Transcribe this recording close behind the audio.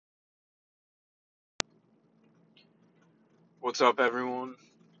What's up, everyone?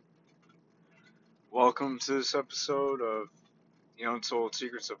 Welcome to this episode of The Untold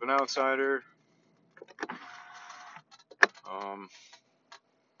Secrets of an Outsider. Um,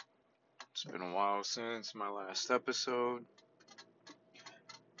 it's been a while since my last episode.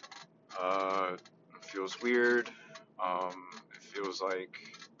 It feels weird. It feels like,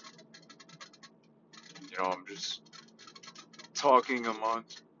 I'm just talking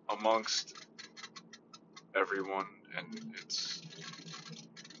amongst everyone, and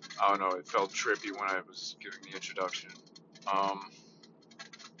I don't know, it felt trippy when I was giving the introduction. Um,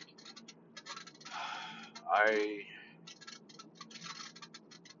 I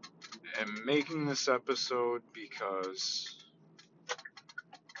am making this episode because,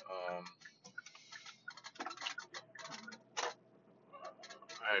 um,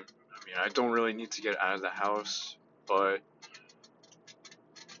 I don't really need to get out of the house, but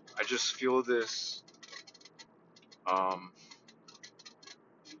I just feel um,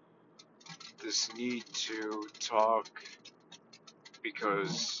 this need to talk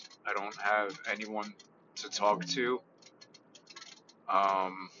because I don't have anyone to talk to,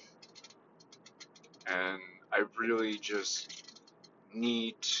 um, and I really just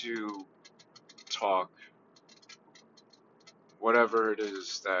need to talk whatever it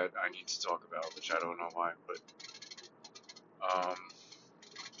is that I need to talk about, which I don't know why, but um,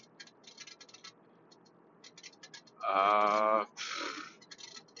 uh,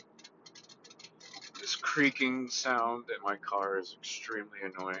 this creaking sound in my car is extremely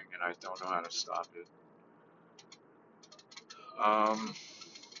annoying, and I don't know how to stop it. Um,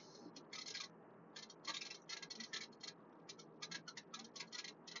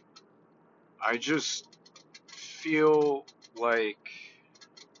 I just feel like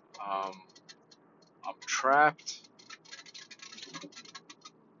um, I'm trapped,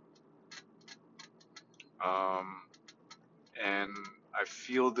 um, and I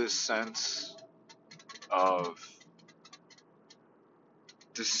feel this sense of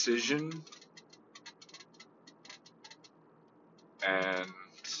decision, and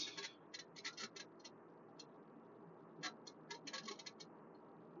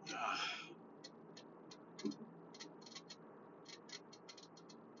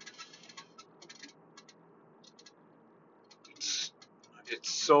it's it's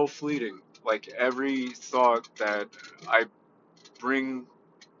so fleeting. Like every thought that I bring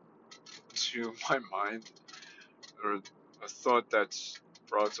to my mind, or a thought that's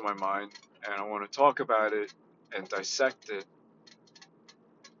brought to my mind, and I want to talk about it and dissect it,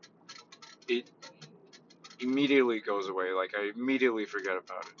 it immediately goes away. Like I immediately forget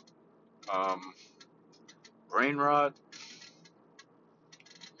about it. Brain rot.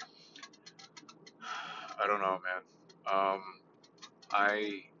 I don't know, man.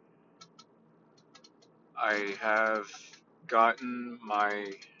 I I have gotten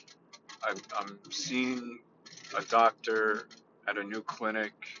I'm seeing a doctor at a new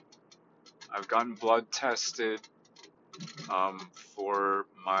clinic. I've gotten blood tested for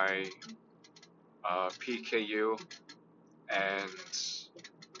my PKU, and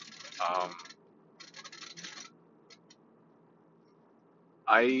um,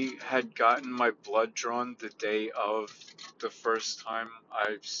 I had gotten my blood drawn the day of the first time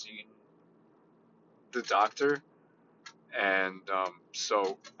I've seen the doctor, and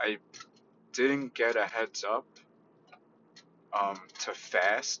so I didn't get a heads up to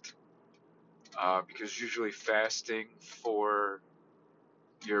fast, because usually fasting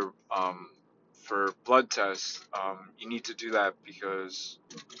your for blood tests, you need to do that because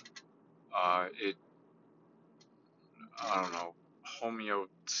it I don't know,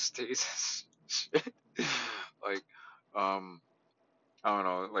 homeostasis. like um I don't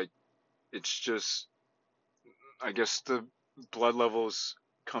know, like it's just, I guess the blood levels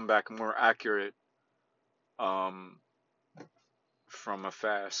come back more accurate um from a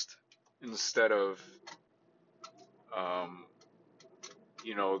fast, instead of um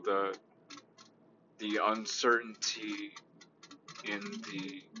the uncertainty in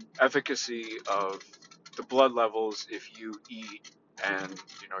the efficacy of the blood levels if you eat, and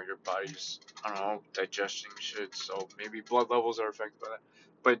your body's, I don't know, digesting shit, so maybe blood levels are affected by that.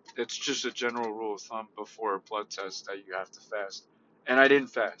 But it's just a general rule of thumb before a blood test that you have to fast, and I didn't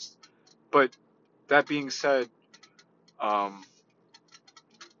fast. But that being said, um,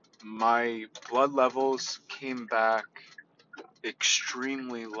 my blood levels came back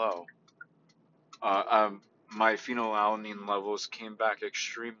extremely low. uh, um, my phenylalanine levels came back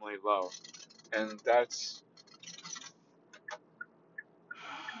extremely low, and that's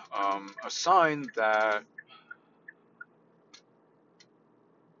a sign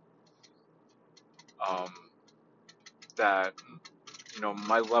um, that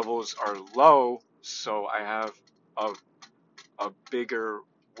my levels are low, so I have a bigger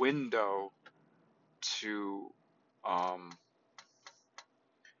window to um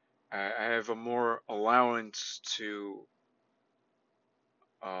I have a more allowance to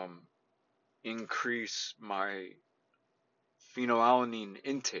um increase my phenylalanine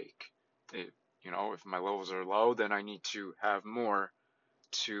intake. It, if my levels are low, then I need to have more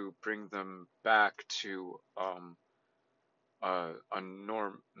to bring them back to a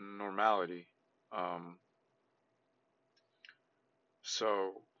normality. Um,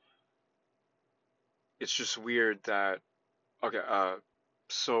 so it's just weird that okay.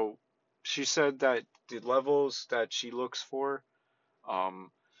 So she said that the levels that she looks for,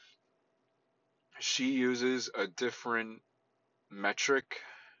 um, she uses a different metric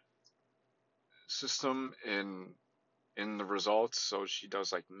system in the results. So she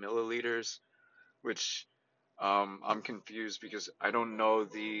does like milliliters, which I'm confused because I don't know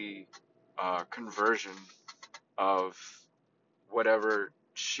the conversion of whatever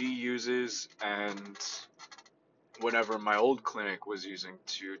she uses and whatever my old clinic was using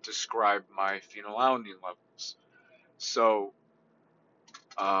to describe my phenylalanine levels. So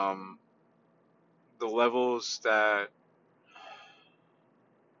um, the levels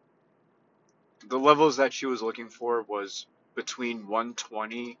that she was looking for was between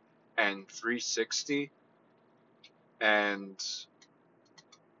 120 and 360, and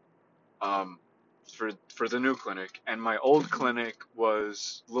um, for the new clinic, and my old clinic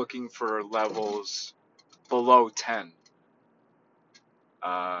was looking for levels below 10.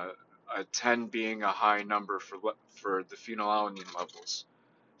 Uh, a 10 being a high number for the phenylalanine levels.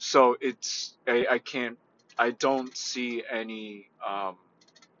 So I can't, I don't see any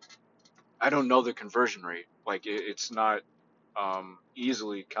I don't know the conversion rate. Like it's not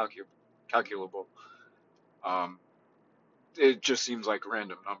easily calculable. Um, it just seems like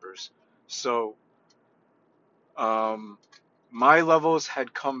random numbers. So um, my levels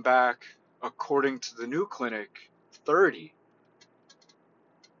had come back according to the new clinic 30.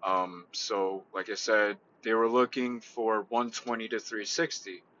 So like I said, they were looking for 120 to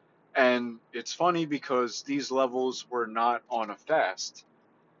 360. And it's funny because these levels were not on a fast,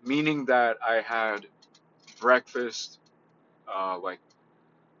 meaning that I had breakfast, like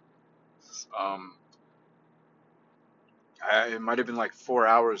um, it might have been like 4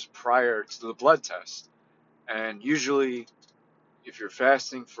 hours prior to the blood test. And usually, if you're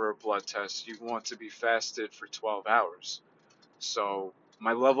fasting for a blood test, you want to be fasted for 12 hours. So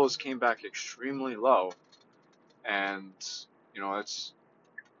my levels came back extremely low, and that's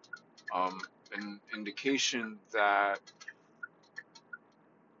an indication that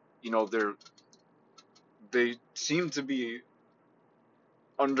they seem to be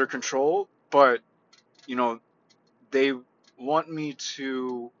under control, but you know they want me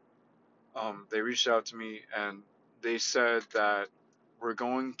to. They reached out to me and they said that we're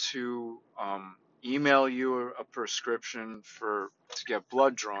going to email you a prescription to get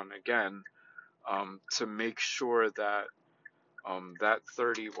blood drawn again, to make sure that that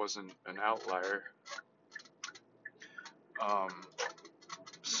 30 wasn't an outlier. Um,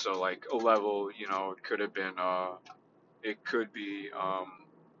 so like a level, it could have been it could be a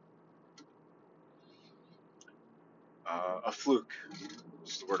fluke.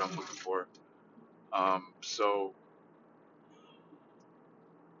 Is the word I'm looking for. So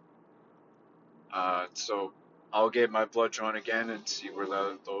so I'll get my blood drawn again and see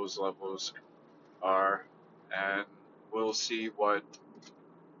where those levels are, and we'll see what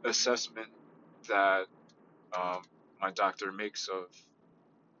assessment that um, my doctor makes of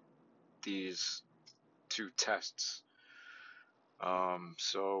these two tests.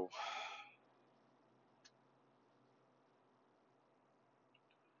 So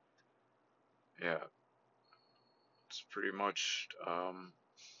yeah, it's pretty much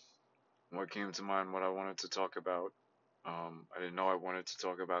what came to mind, what I wanted to talk about. I didn't know I wanted to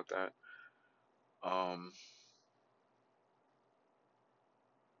talk about that. Um,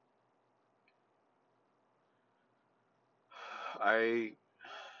 I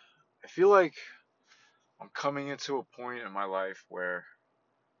I feel like I'm coming into a point in my life where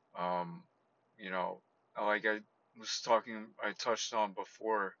um, you know, like I touched on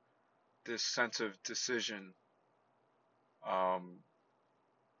before, this sense of decision, um,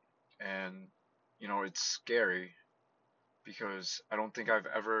 and it's scary because I don't think I've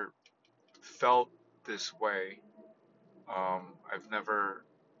ever felt this way. I've never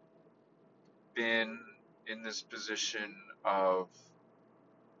been in this position of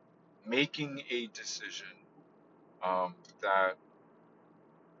making a decision that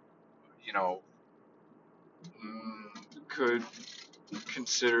you know could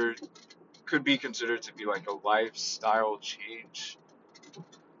considered could be considered to be like a lifestyle change.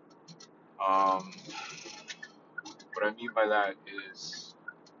 Um, what I mean by that is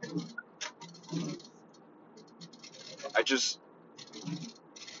I just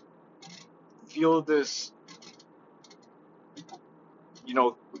feel this, you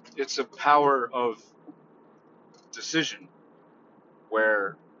know, it's a power of decision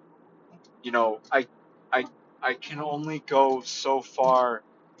where, you know, I I can only go so far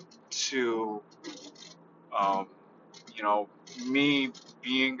to, um, you know, me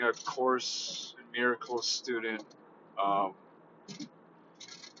being a Course in Miracles student, um,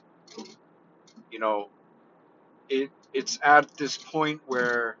 you know, it's at this point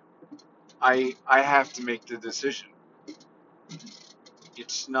where I have to make the decision.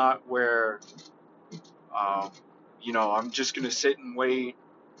 It's not where, um, you know, I'm just gonna sit and wait,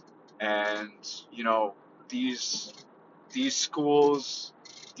 and you know, these these schools,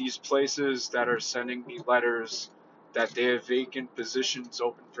 these places that are sending me letters that they have vacant positions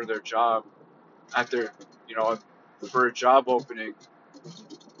open for their job at their, you know, for a job opening,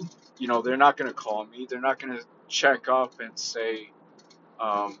 you know, they're not gonna call me. They're not gonna check up and say,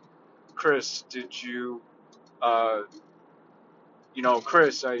 Chris, did you, uh, you know,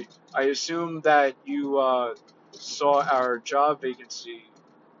 Chris, I assume that you saw our job vacancy.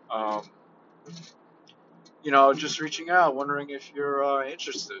 Um, you know, just reaching out, wondering if you're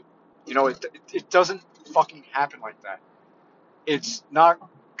interested. You know, it doesn't fucking happen like that. It's not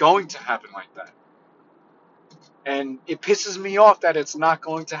going to happen like that. And it pisses me off that it's not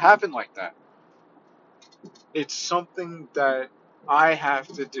going to happen like that. It's something that I have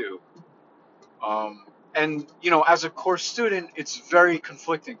to do. And you know, as a course student, it's very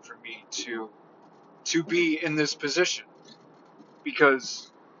conflicting for me to be in this position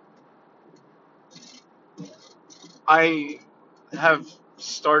because I have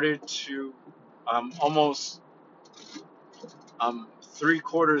started to almost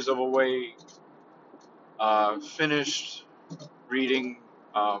three-quarters of a way finished reading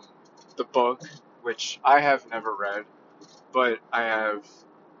the book, which I have never read, but I have,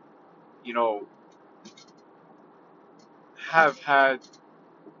 you know, have had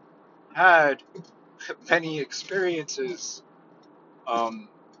many experiences um,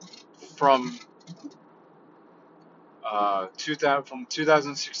 from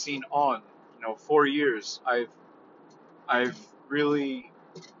 2016 on. You know, 4 years. I've really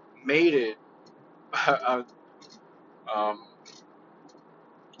made it a, um,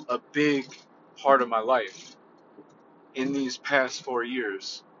 a big part of my life in these past 4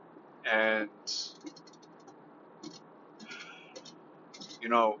 years, and you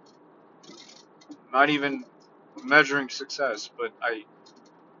know, not even measuring success, but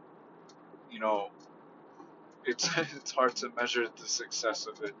you know, it's it's hard to measure the success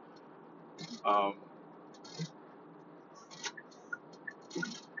of it. Um,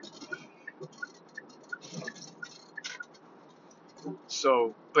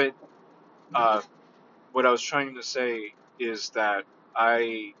 but uh, what I was trying to say is that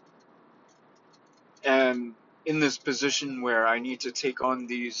I am in this position where I need to take on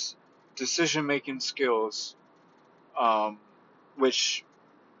these decision-making skills, um, which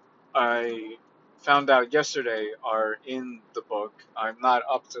I found out yesterday are in the book. I'm not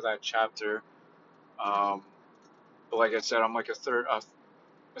up to that chapter, um, but like I said, I'm like a third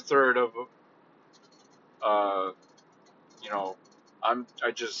of, uh, you know,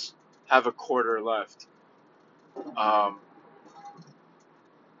 I just have a quarter left. Um,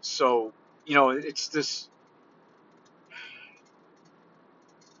 so you know, it's this,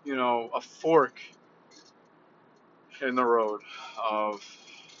 you know, a fork in the road of,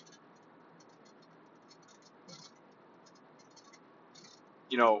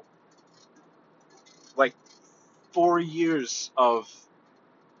 you know, like 4 years of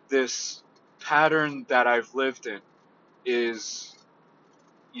this pattern that I've lived in is,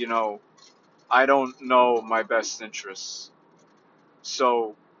 you know, I don't know my best interests.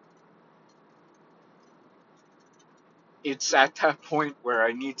 So it's at that point where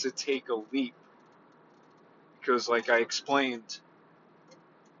I need to take a leap because, like I explained,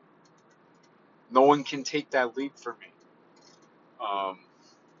 no one can take that leap for me. Um,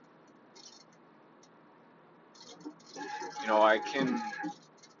 you know, I can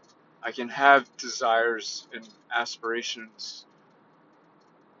have desires and aspirations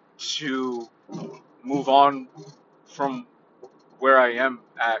to move on from where I am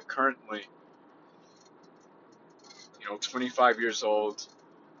at currently. You know, 25 years old.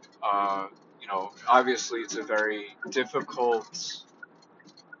 Uh, you know, obviously it's a very difficult,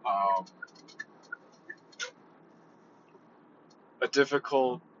 um, a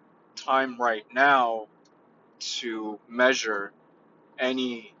difficult time right now to measure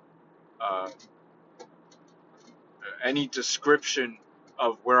any uh, any description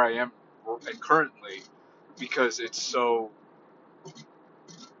of where I am currently, because it's so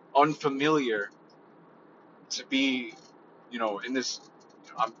unfamiliar to be, in this.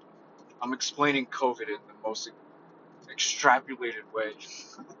 I'm I'm explaining COVID in the most extrapolated way.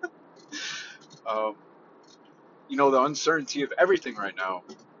 Um, the uncertainty of everything right now.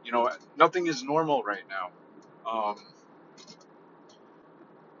 Nothing is normal right now. Um,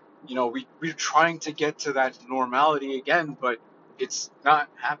 we're trying to get to that normality again, but it's not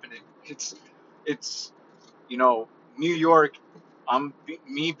happening. It's New York.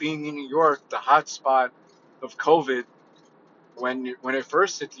 Me being in New York, the hotspot of COVID when it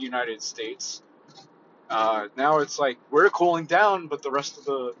first hit the United States. Now it's like we're cooling down, but the rest of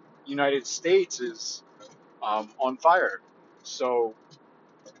the United States is on fire. So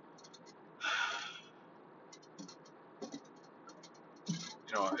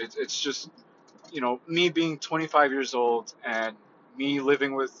it's just me being 25 years old and me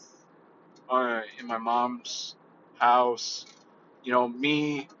living with in my mom's house.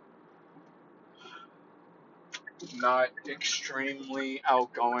 Me not extremely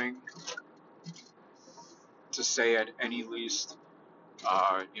outgoing, to say at any least.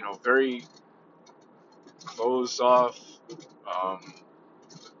 Very closed off. Um,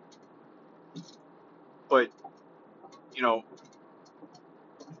 but you know,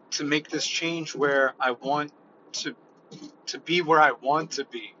 to make this change where I want to to be where I want to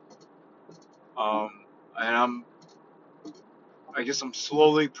be. And I guess I'm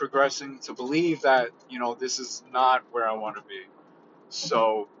slowly progressing to believe that this is not where I want to be.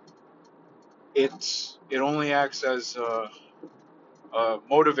 So it only acts as a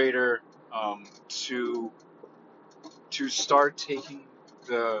motivator to start taking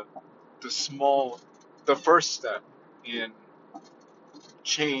the the small the first step in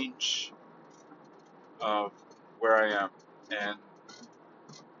change of where I am. And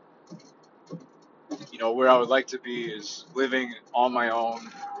where I would like to be is living on my own.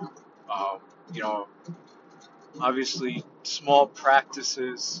 um, you know Obviously small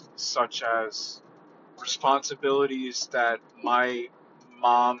practices such as responsibilities that my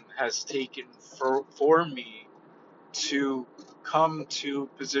mom has taken for me to come to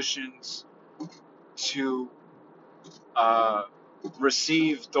positions to uh,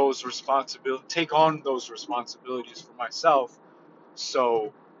 receive those responsibilities, take on those responsibilities for myself.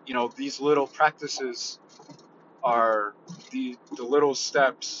 So, these little practices are the little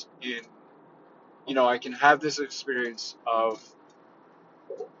steps in, I can have this experience of,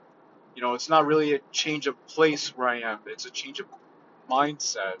 it's not really a change of place where I am, it's a change of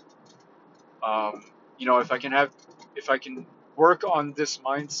mindset. Um, if I can work on this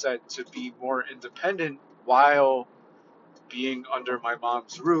mindset to be more independent while being under my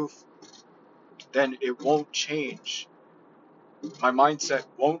mom's roof, then it won't change. My mindset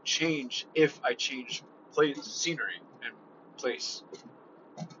won't change if I change scenery and place.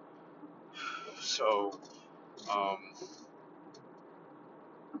 So, um,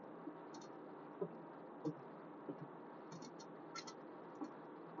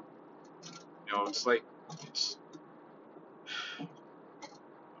 it's like it's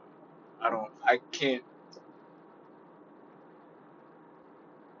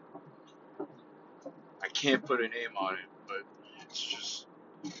I can't put a name on it, but it's just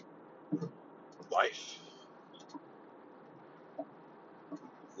life,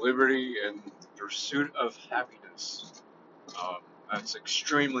 liberty, and pursuit of happiness. Um, that's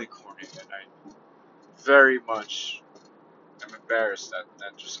extremely corny, and I very much am embarrassed that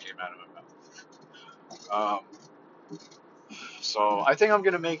that just came out of my mouth. So I think I'm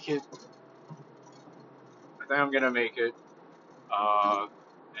gonna make it. I think I'm gonna make it. Uh,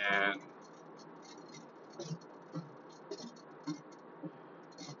 and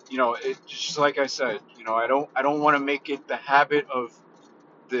it just like I said, I don't want to make it the habit of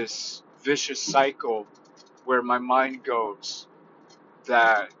this vicious cycle where my mind goes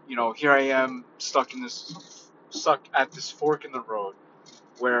that here I am stuck at this fork in the road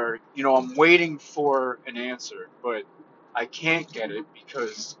where I'm waiting for an answer, but I can't get it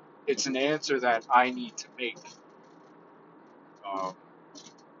because it's an answer that I need to make. Um,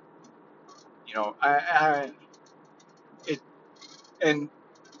 I it and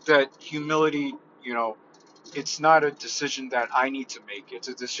that humility, it's not a decision that I need to make. It's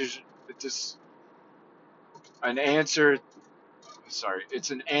a decision. It's an answer. Sorry,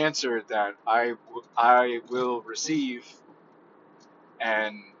 it's an answer that I will receive,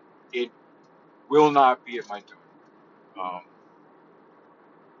 and it will not be at my doing. Um,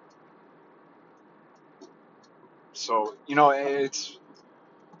 So, it's,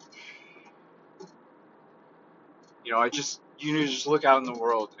 you just look out in the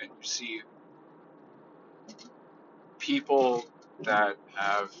world and you see people that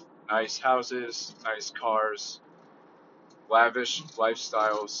have nice houses, nice cars, lavish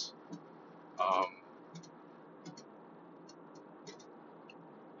lifestyles. Um,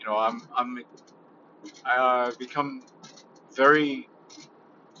 I become very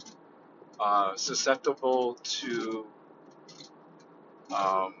susceptible to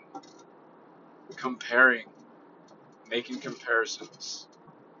um, comparing, making comparisons,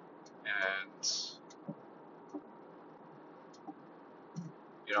 and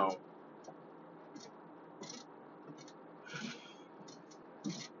you know,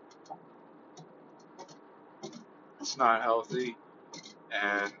 it's not healthy,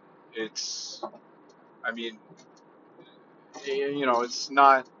 and it's, I mean, it's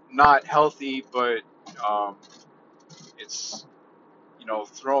not healthy, but um, it's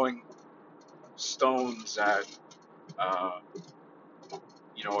throwing stones at uh,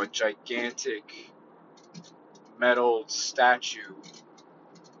 a gigantic metal statue.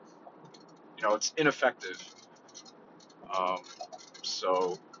 It's ineffective. Um,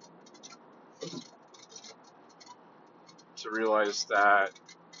 so to realize that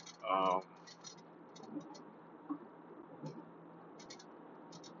um,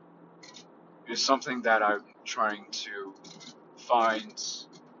 is something that I'm trying to find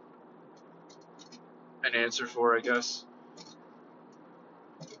an answer for, I guess.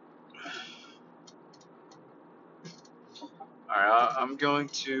 Alright, I'm going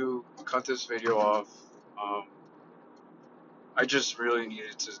to cut this video off. Um, I just really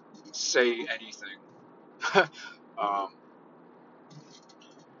needed to say anything. um,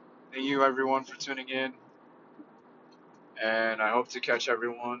 Thank you everyone for tuning in, and I hope to catch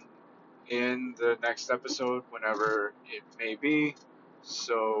everyone in the next episode, whenever it may be.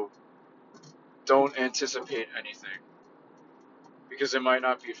 So don't anticipate anything, because it might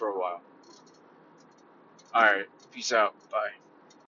not be for a while. Alright, peace out. Bye.